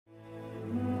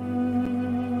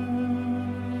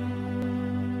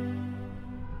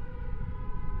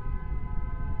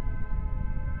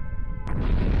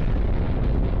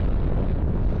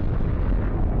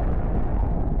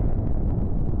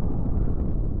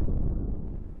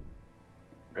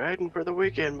riding for the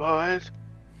weekend, boys.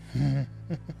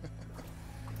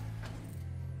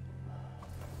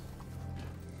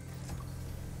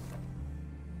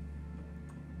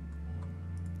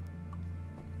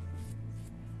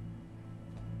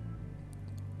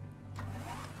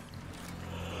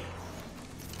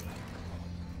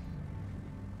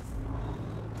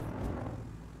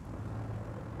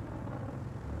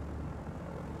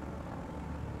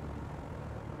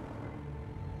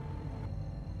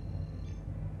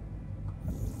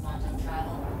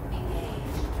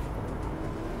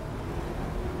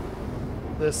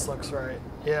 This looks right.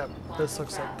 Yep, this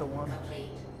looks like the one.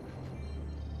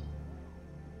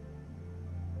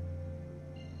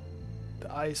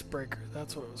 The Icebreaker,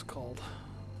 that's what it was called.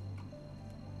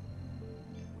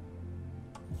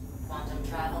 Quantum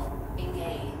travel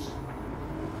engaged.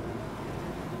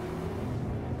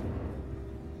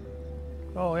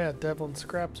 Oh yeah, Devlin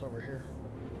Scraps over here.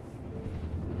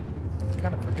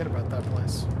 Kind of forget about that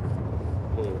place.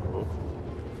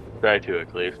 Try to,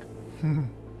 at least.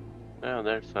 Oh,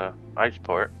 there's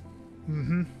Iceport.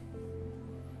 Mm-hmm.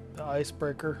 The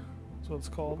Icebreaker, that's what it's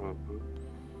called.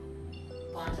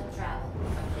 Quantum travel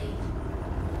complete.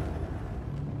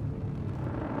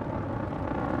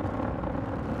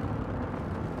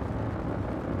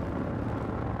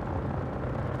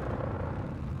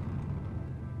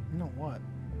 You know what?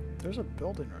 There's a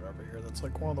building right over here that's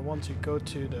like one of the ones you go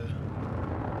to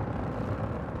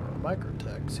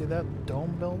microTech. See that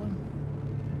dome building?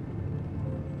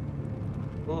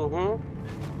 Mm-hmm.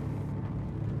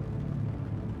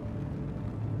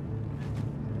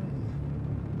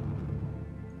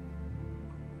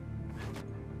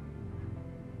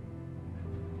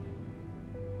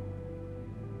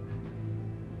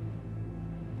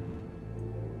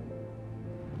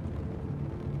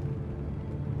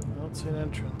 I don't see an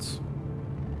entrance.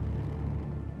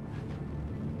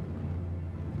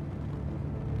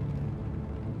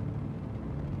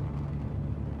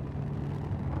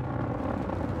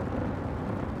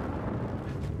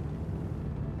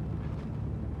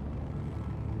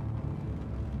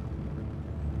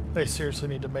 They seriously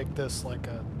need to make this like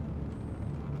a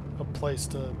place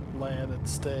to land and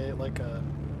stay, like a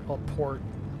port,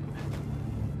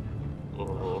 a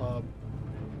hub.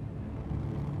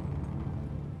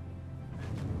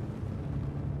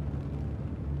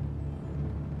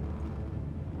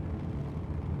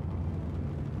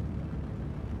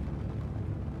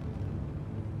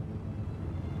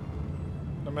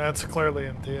 I mean, that's clearly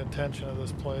the intention of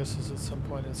this place, is at some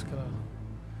point it's gonna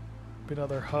be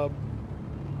another hub.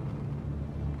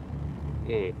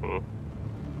 Mm-hmm.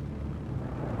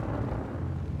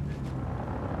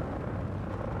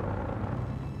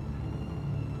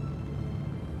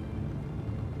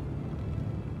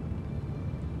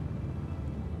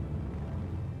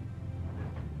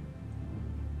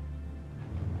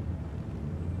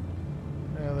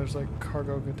 Yeah, there's like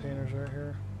cargo containers right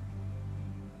here.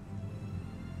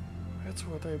 That's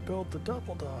where they build the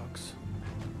double dogs.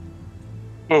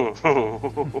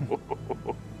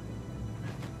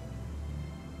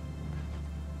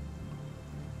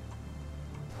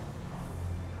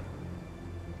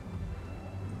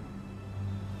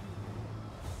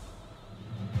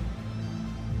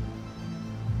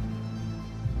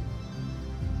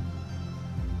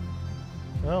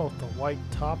 Well, with the white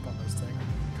top on this thing,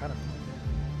 kind of.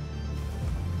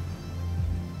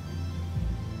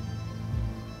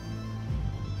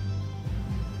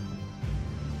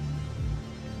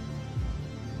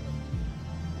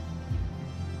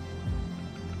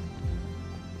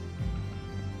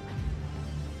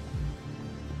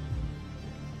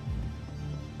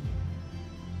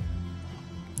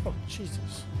 Oh,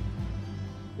 Jesus.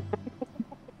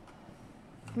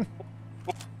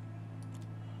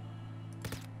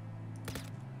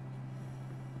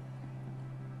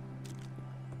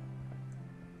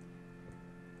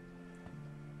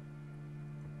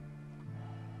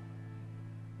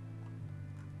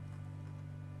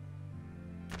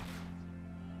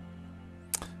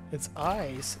 It's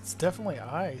ice. It's definitely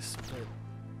ice, but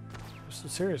there's some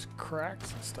serious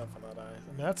cracks and stuff in that ice.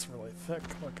 I mean, that's really thick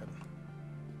looking.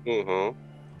 Mm-hmm.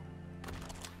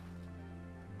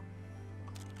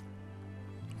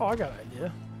 Oh, I got an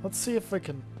idea. Let's see if we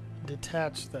can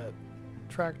detach that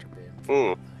tractor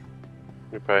beam.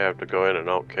 You probably have to go in and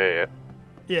okay it.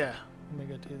 Yeah, let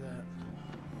me go do that.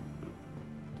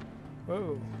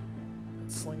 Whoa,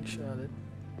 it's slingshotted.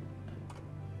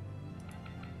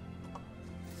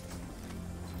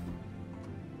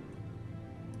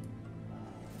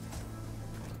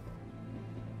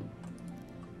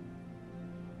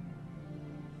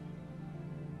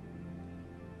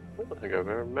 I don't think I've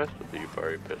ever messed with the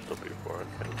Euterpe pistol before.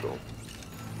 That's kind of cool.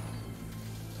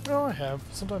 No, I have.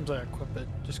 Sometimes I equip it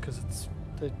just because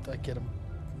I get them,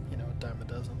 you know, a dime a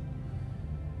dozen.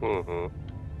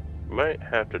 Mm-hmm. Might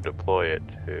have to deploy it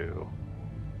too.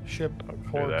 Ship Talk through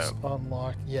ports that.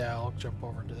 unlocked. Yeah, I'll jump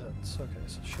over to that. It's okay,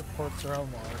 so ship ports are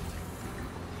unlocked.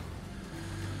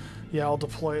 Yeah, I'll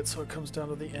deploy it so it comes down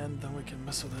to the end, then we can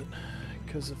mess with it.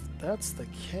 Because if that's the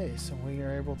case, and we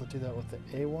are able to do that with the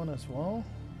A1 as well,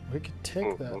 we could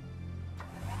take that,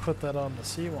 put that on the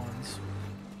C1s.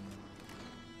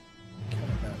 Kind of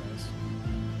badass.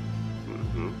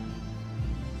 Mm-hmm.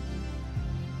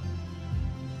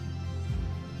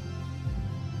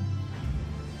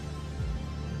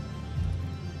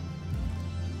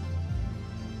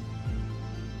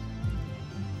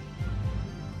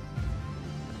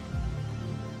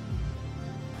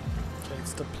 Okay,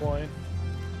 it's deploying.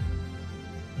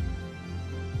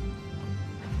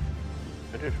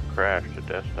 I just crashed the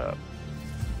desktop.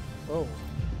 Oh,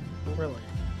 really?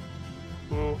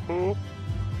 Mm-hmm.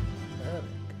 That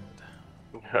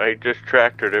ain't good. I just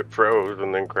tractored it, froze,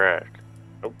 and then crashed.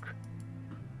 Ouch.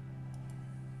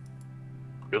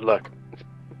 Good luck.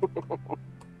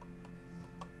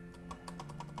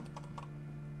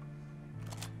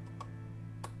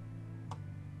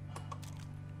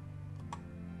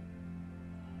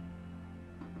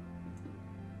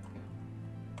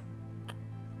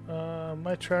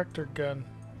 My tractor gun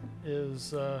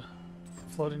is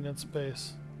floating in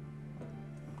space.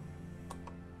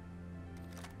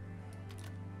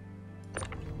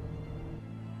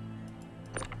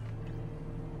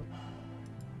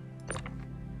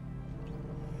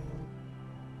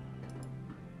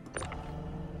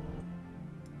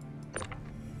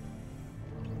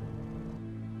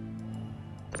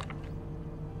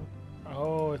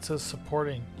 Oh, it says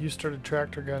supporting. You started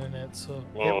tractor gunning it, so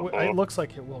it looks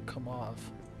like it will come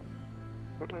off.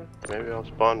 Maybe I'll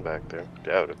spawn back there.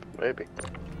 Doubt it, but maybe.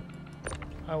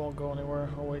 I won't go anywhere.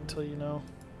 I'll wait till you know.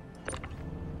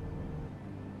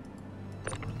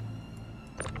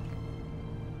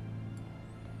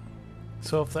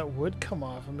 So if that would come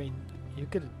off, I mean, you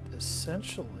could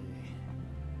essentially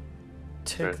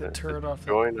take the turret off.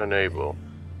 Join unable.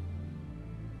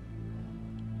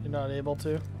 You're not able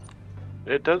to?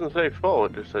 It doesn't say full,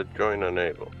 it just said join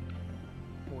unable.